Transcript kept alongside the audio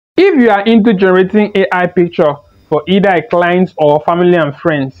If you are into generating AI picture for either a client or family and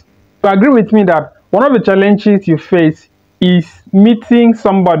friends, you agree with me that one of the challenges you face is meeting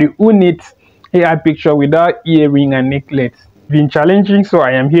somebody who needs AI picture without earring and necklace. Been challenging, so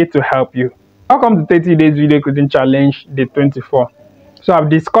I am here to help you. Welcome to 30 Days Video Creating Challenge Day 24. So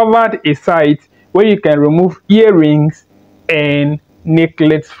I've discovered a site where you can remove earrings and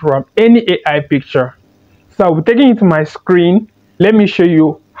necklace from any AI picture. So I'll be taking you to my screen. Let me show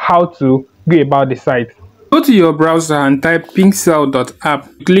you how to go about the site. Go to your browser and type pinkcell.app.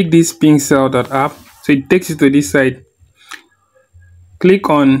 Click this pinkcell.app, so it takes you to this site. Click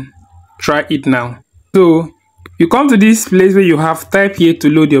on try it now. So you come to this place where you have type here to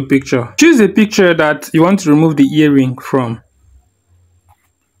load your picture. Choose a picture that you want to remove the earring from.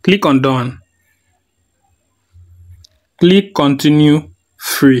 Click on done. Click continue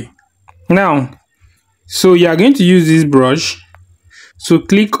free. Now, so you are going to use this brush. So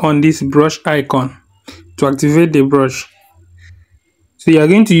click on this brush icon to activate the brush. So you are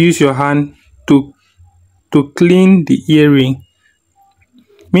going to use your hand to clean the earring.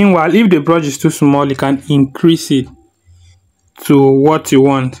 Meanwhile, if the brush is too small, you can increase it to what you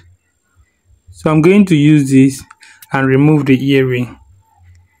want. So I'm going to use this and remove the earring.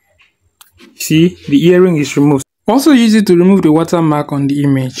 See, the earring is removed. Also use it to remove the watermark on the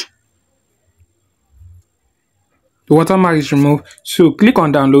image. The watermark is removed. So click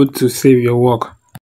on download to save your work.